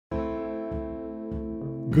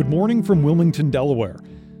Good morning from Wilmington, Delaware.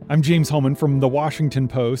 I'm James Hohmann from The Washington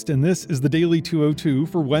Post, and this is the Daily 202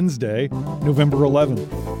 for Wednesday, November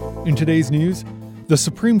 11th. In today's news, the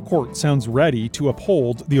Supreme Court sounds ready to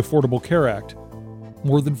uphold the Affordable Care Act.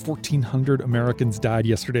 More than 1,400 Americans died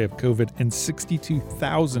yesterday of COVID, and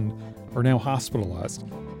 62,000 are now hospitalized.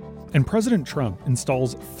 And President Trump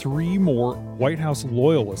installs 3 more White House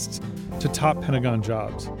loyalists to top Pentagon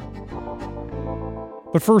jobs.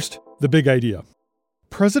 But first, the big idea.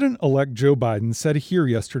 President-elect Joe Biden said here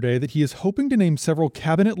yesterday that he is hoping to name several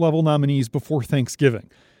cabinet-level nominees before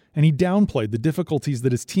Thanksgiving, and he downplayed the difficulties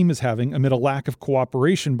that his team is having amid a lack of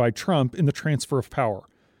cooperation by Trump in the transfer of power.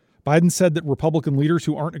 Biden said that Republican leaders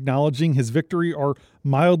who aren't acknowledging his victory are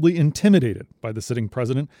mildly intimidated by the sitting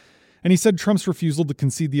president, and he said Trump's refusal to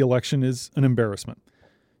concede the election is an embarrassment.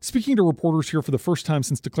 Speaking to reporters here for the first time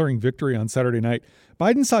since declaring victory on Saturday night,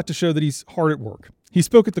 Biden sought to show that he's hard at work. He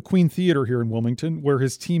spoke at the Queen Theater here in Wilmington, where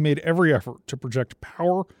his team made every effort to project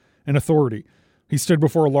power and authority. He stood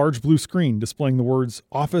before a large blue screen displaying the words,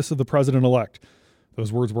 "Office of the President-elect."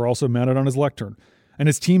 Those words were also mounted on his lectern. And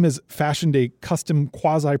his team has fashioned a custom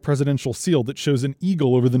quasi-presidential seal that shows an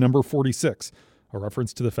eagle over the number 46, a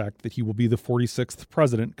reference to the fact that he will be the 46th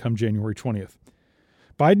president come January 20th.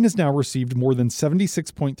 Biden has now received more than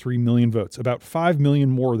 76.3 million votes, about 5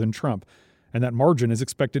 million more than Trump, and that margin is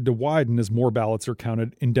expected to widen as more ballots are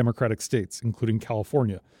counted in Democratic states, including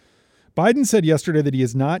California. Biden said yesterday that he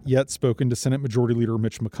has not yet spoken to Senate Majority Leader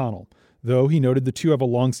Mitch McConnell, though he noted the two have a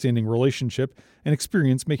long-standing relationship and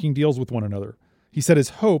experience making deals with one another. He said his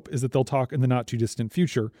hope is that they'll talk in the not-too-distant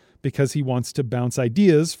future because he wants to bounce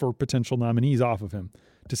ideas for potential nominees off of him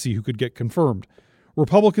to see who could get confirmed.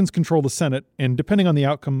 Republicans control the Senate, and depending on the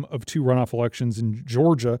outcome of 2 runoff elections in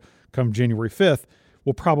Georgia come January 5th,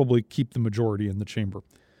 will probably keep the majority in the chamber.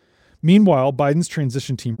 Meanwhile, Biden's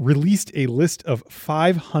transition team released a list of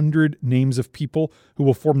 500 names of people who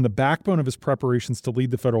will form the backbone of his preparations to lead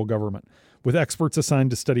the federal government, with experts assigned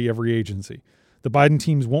to study every agency. The Biden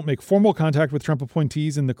teams won't make formal contact with Trump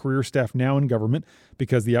appointees and the career staff now in government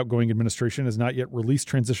because the outgoing administration has not yet released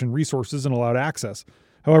transition resources and allowed access.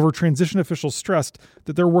 However, transition officials stressed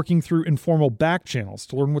that they're working through informal back channels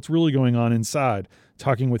to learn what's really going on inside,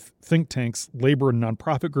 talking with think tanks, labor and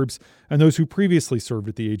nonprofit groups, and those who previously served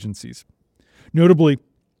at the agencies. Notably,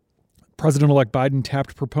 President-elect Biden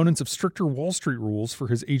tapped proponents of stricter Wall Street rules for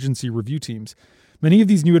his agency review teams. Many of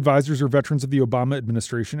these new advisors are veterans of the Obama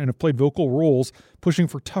administration and have played vocal roles pushing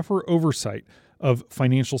for tougher oversight of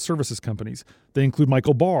financial services companies. They include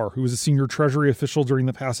Michael Barr, who was a senior Treasury official during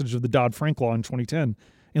the passage of the Dodd-Frank law in 2010,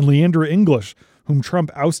 and Leandra English, whom Trump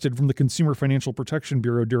ousted from the Consumer Financial Protection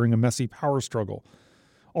Bureau during a messy power struggle.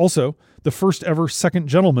 Also, the first ever second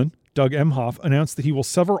gentleman, Doug Emhoff, announced that he will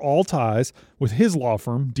sever all ties with his law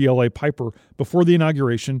firm, DLA Piper, before the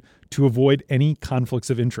inauguration to avoid any conflicts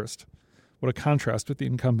of interest. What a contrast with the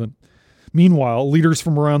incumbent. Meanwhile, leaders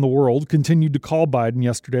from around the world continued to call Biden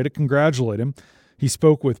yesterday to congratulate him. He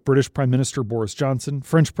spoke with British Prime Minister Boris Johnson,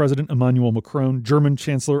 French President Emmanuel Macron, German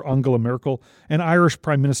Chancellor Angela Merkel, and Irish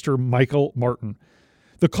Prime Minister Michael Martin.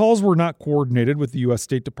 The calls were not coordinated with the U.S.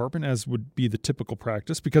 State Department, as would be the typical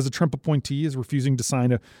practice, because a Trump appointee is refusing to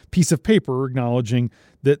sign a piece of paper acknowledging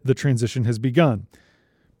that the transition has begun.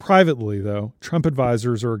 Privately, though, Trump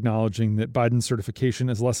advisors are acknowledging that Biden's certification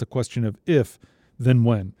is less a question of if than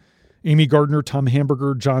when. Amy Gardner, Tom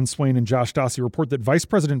Hamburger, John Swain, and Josh Dawsey report that Vice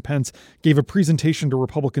President Pence gave a presentation to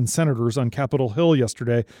Republican senators on Capitol Hill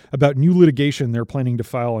yesterday about new litigation they're planning to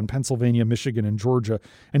file in Pennsylvania, Michigan, and Georgia,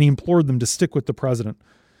 and he implored them to stick with the president.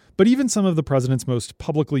 But even some of the president's most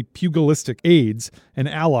publicly pugilistic aides and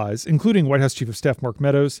allies, including White House Chief of Staff Mark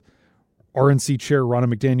Meadows, RNC Chair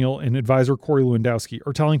Ronna McDaniel, and advisor Corey Lewandowski,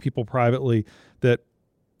 are telling people privately that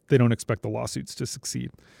they don't expect the lawsuits to succeed.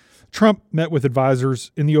 Trump met with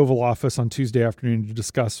advisors in the Oval Office on Tuesday afternoon to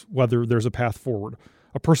discuss whether there's a path forward.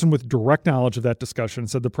 A person with direct knowledge of that discussion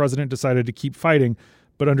said the president decided to keep fighting,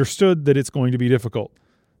 but understood that it's going to be difficult.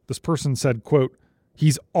 This person said, quote,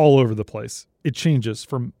 "He's all over the place. It changes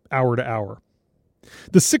from hour to hour."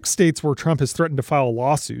 The 6 states where Trump has threatened to file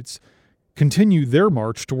lawsuits continue their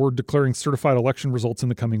march toward declaring certified election results in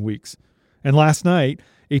the coming weeks. And last night,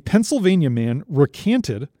 a Pennsylvania man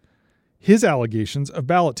recanted his allegations of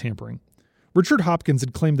ballot tampering. Richard Hopkins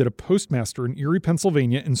had claimed that a postmaster in Erie,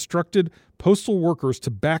 Pennsylvania, instructed postal workers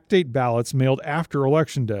to backdate ballots mailed after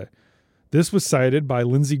Election Day. This was cited by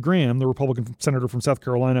Lindsey Graham, the Republican senator from South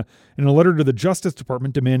Carolina, in a letter to the Justice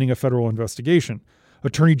Department demanding a federal investigation.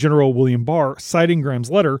 Attorney General William Barr, citing Graham's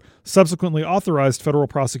letter, subsequently authorized federal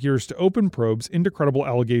prosecutors to open probes into credible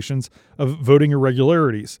allegations of voting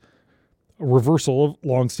irregularities. a reversal of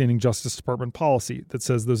longstanding Justice Department policy that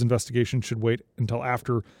says those investigations should wait until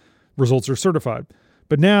after results are certified.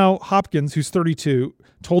 But now Hopkins, who's 32,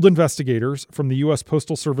 told investigators from the U.S.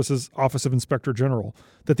 Postal Service's Office of Inspector General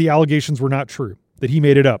that the allegations were not true, that he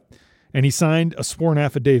made it up, and he signed a sworn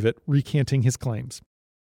affidavit recanting his claims.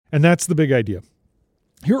 And that's the big idea.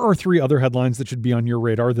 Here are 3 other headlines that should be on your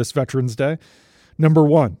radar this Veterans Day. Number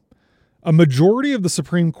 1, a majority of the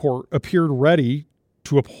Supreme Court appeared ready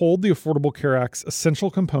to uphold the Affordable Care Act's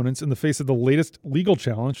essential components in the face of the latest legal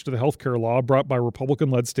challenge to the health care law brought by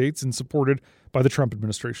Republican-led states and supported by the Trump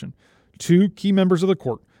administration. 2 key members of the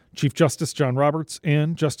court, Chief Justice John Roberts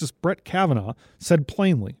and Justice Brett Kavanaugh, said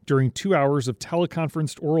plainly during 2 hours of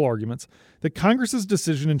teleconferenced oral arguments that Congress's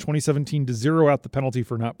decision in 2017 to zero out the penalty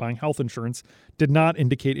for not buying health insurance did not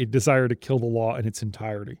indicate a desire to kill the law in its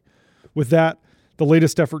entirety. With that, the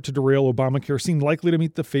latest effort to derail Obamacare seemed likely to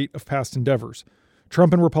meet the fate of past endeavors.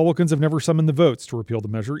 Trump and Republicans have never summoned the votes to repeal the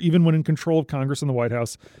measure, even when in control of Congress and the White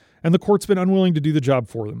House, and the court's been unwilling to do the job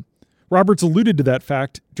for them. Roberts alluded to that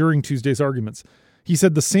fact during Tuesday's arguments. He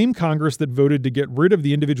said the same Congress that voted to get rid of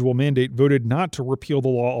the individual mandate voted not to repeal the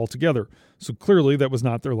law altogether, so clearly that was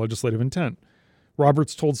not their legislative intent.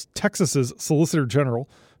 Roberts told Texas's Solicitor General,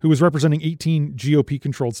 who was representing 18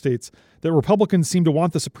 GOP-controlled states, that Republicans seem to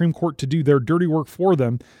want the Supreme Court to do their dirty work for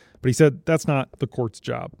them, but he said that's not the court's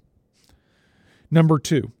job. Number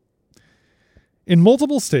 2, in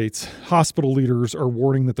multiple states, hospital leaders are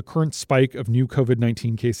warning that the current spike of new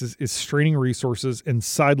COVID-19 cases is straining resources and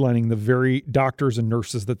sidelining the very doctors and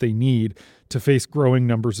nurses that they need to face growing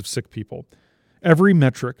numbers of sick people. Every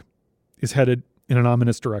metric is headed in an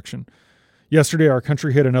ominous direction. Yesterday, our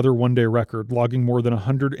country hit another one-day record, logging more than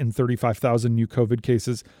 135,000 new COVID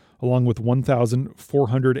cases, along with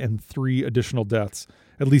 1,403 additional deaths.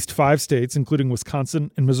 At least 5 states, including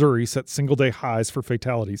Wisconsin and Missouri, set single-day highs for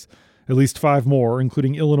fatalities. At least 5 more,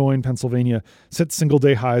 including Illinois and Pennsylvania, set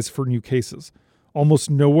single-day highs for new cases.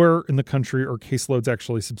 Almost nowhere in the country are caseloads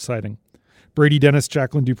actually subsiding. Brady Dennis,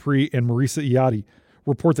 Jacqueline Dupree, and Marisa Iati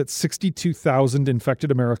report that 62,000 infected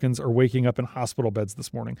Americans are waking up in hospital beds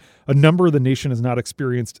this morning, a number the nation has not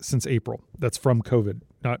experienced since April. That's from COVID,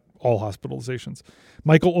 not all hospitalizations.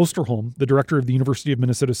 Michael Osterholm, the director of the University of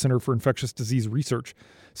Minnesota Center for Infectious Disease Research,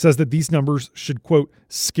 says that these numbers should, quote,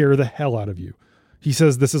 scare the hell out of you. He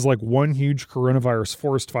says this is like one huge coronavirus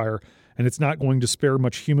forest fire, and it's not going to spare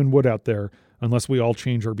much human wood out there unless we all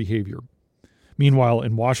change our behavior. Meanwhile,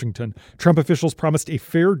 in Washington, Trump officials promised a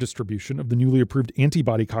fair distribution of the newly approved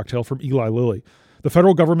antibody cocktail from Eli Lilly. The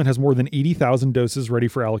federal government has more than 80,000 doses ready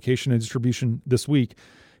for allocation and distribution this week.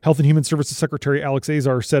 Health and Human Services Secretary Alex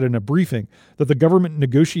Azar said in a briefing that the government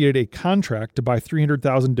negotiated a contract to buy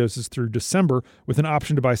 300,000 doses through December with an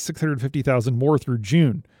option to buy 650,000 more through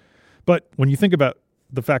June. But when you think about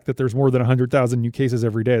the fact that there's more than 100,000 new cases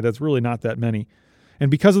every day, that's really not that many. And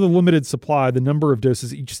because of the limited supply, the number of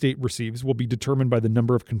doses each state receives will be determined by the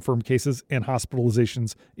number of confirmed cases and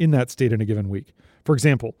hospitalizations in that state in a given week. For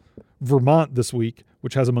example, Vermont this week,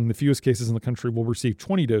 which has among the fewest cases in the country, will receive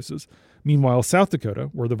 20 doses. Meanwhile, South Dakota,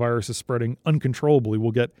 where the virus is spreading uncontrollably,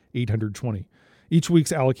 will get 820. Each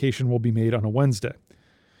week's allocation will be made on a Wednesday.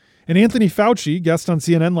 And Anthony Fauci guessed on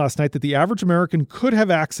CNN last night that the average American could have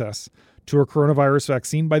access to a coronavirus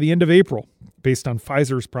vaccine by the end of April, based on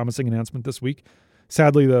Pfizer's promising announcement this week.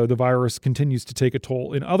 Sadly, though, the virus continues to take a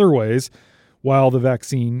toll in other ways while the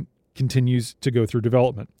vaccine continues to go through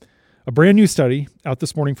development. A brand new study out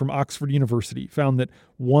this morning from Oxford University found that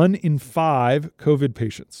 1 in 5 COVID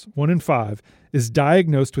patients, 1 in 5, is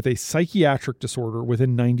diagnosed with a psychiatric disorder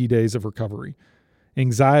within 90 days of recovery.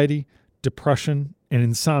 Anxiety, depression, and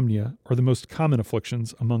insomnia are the most common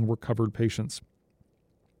afflictions among recovered patients.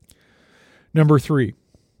 Number 3.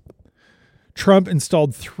 Trump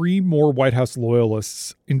installed 3 more White House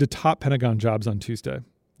loyalists into top Pentagon jobs on Tuesday.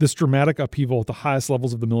 This dramatic upheaval at the highest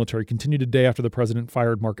levels of the military continued a day after the president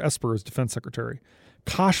fired Mark Esper as defense secretary.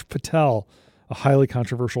 Kash Patel, a highly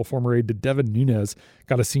controversial former aide to Devin Nunes,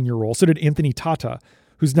 got a senior role. So did Anthony Tata,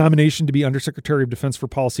 whose nomination to be Undersecretary of Defense for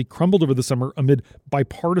Policy crumbled over the summer amid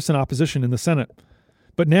bipartisan opposition in the Senate.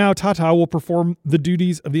 But now Tata will perform the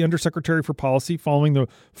duties of the Undersecretary for Policy following the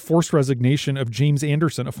forced resignation of James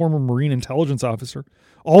Anderson, a former Marine intelligence officer.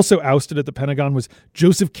 Also ousted at the Pentagon was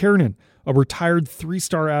Joseph Kiernan, a retired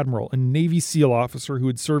 3-star admiral and Navy SEAL officer who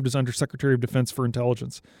had served as Undersecretary of Defense for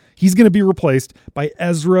Intelligence. He's going to be replaced by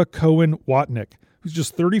Ezra Cohen Watnick, who's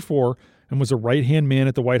just 34 and was a right-hand man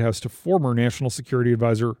at the White House to former National Security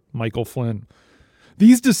Advisor Michael Flynn.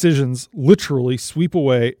 These decisions literally sweep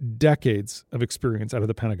away decades of experience out of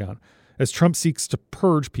the Pentagon as Trump seeks to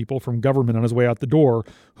purge people from government on his way out the door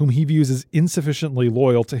whom he views as insufficiently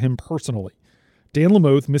loyal to him personally. Dan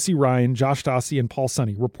Lamothe, Missy Ryan, Josh Dossie, and Paul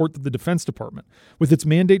Sunny report that the Defense Department, with its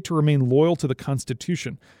mandate to remain loyal to the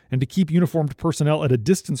Constitution and to keep uniformed personnel at a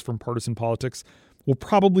distance from partisan politics, will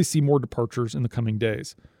probably see more departures in the coming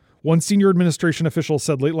days. One senior administration official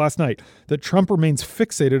said late last night that Trump remains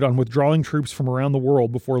fixated on withdrawing troops from around the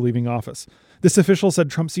world before leaving office. This official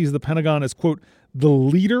said Trump sees the Pentagon as, quote, the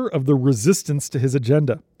leader of the resistance to his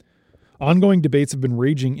agenda. Ongoing debates have been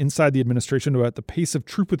raging inside the administration about the pace of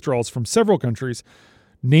troop withdrawals from several countries,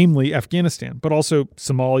 namely Afghanistan, but also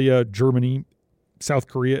Somalia, Germany, South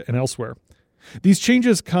Korea, and elsewhere. These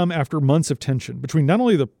changes come after months of tension between not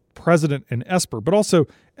only the president and Esper, but also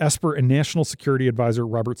Esper and National Security Advisor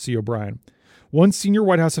Robert C. O'Brien. One senior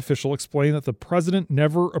White House official explained that the president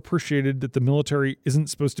never appreciated that the military isn't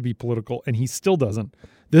supposed to be political, and he still doesn't.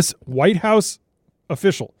 This White House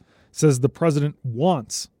official says the president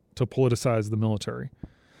wants to politicize the military.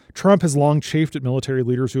 Trump has long chafed at military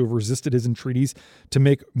leaders who have resisted his entreaties to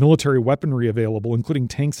make military weaponry available, including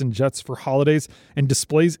tanks and jets for holidays and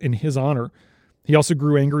displays in his honor. He also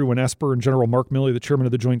grew angry when Esper and General Mark Milley, the chairman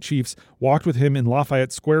of the Joint Chiefs, walked with him in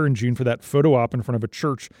Lafayette Square in June for that photo op in front of a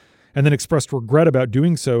church, and then expressed regret about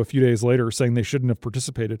doing so a few days later, saying they shouldn't have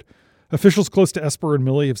participated. Officials close to Esper and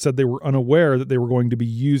Milley have said they were unaware that they were going to be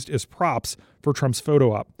used as props for Trump's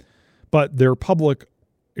photo op, but their public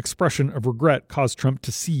expression of regret caused Trump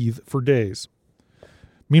to seethe for days.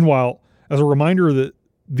 Meanwhile, as a reminder that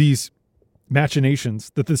these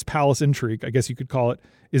machinations, that this palace intrigue, I guess you could call it,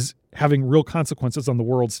 is having real consequences on the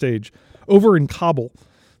world stage, over in Kabul,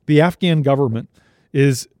 the Afghan government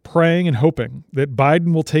is praying and hoping that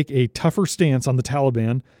Biden will take a tougher stance on the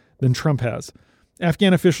Taliban than Trump has.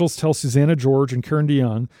 Afghan officials tell Susanna George and Karen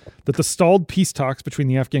DeYoung that the stalled peace talks between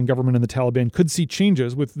the Afghan government and the Taliban could see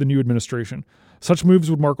changes with the new administration. Such moves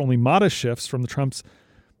would mark only modest shifts from the Trump's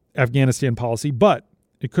Afghanistan policy, but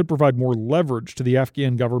it could provide more leverage to the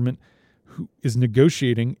Afghan government who is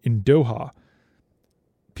negotiating in Doha.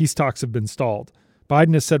 Peace talks have been stalled.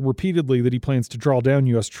 Biden has said repeatedly that he plans to draw down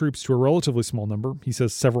U.S. troops to a relatively small number. He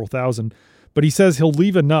says several thousand. But he says he'll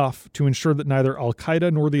leave enough to ensure that neither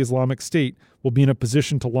al-Qaeda nor the Islamic State will be in a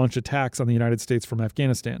position to launch attacks on the United States from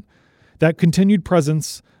Afghanistan. That continued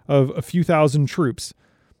presence of a few thousand troops,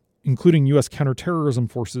 including U.S. counterterrorism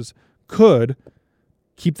forces, could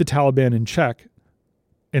keep the Taliban in check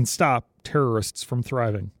and stop terrorists from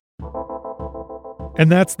thriving.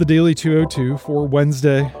 And that's the Daily 202 for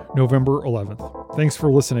Wednesday, November 11th. Thanks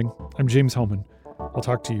for listening. I'm James Hellman. I'll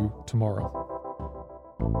talk to you tomorrow.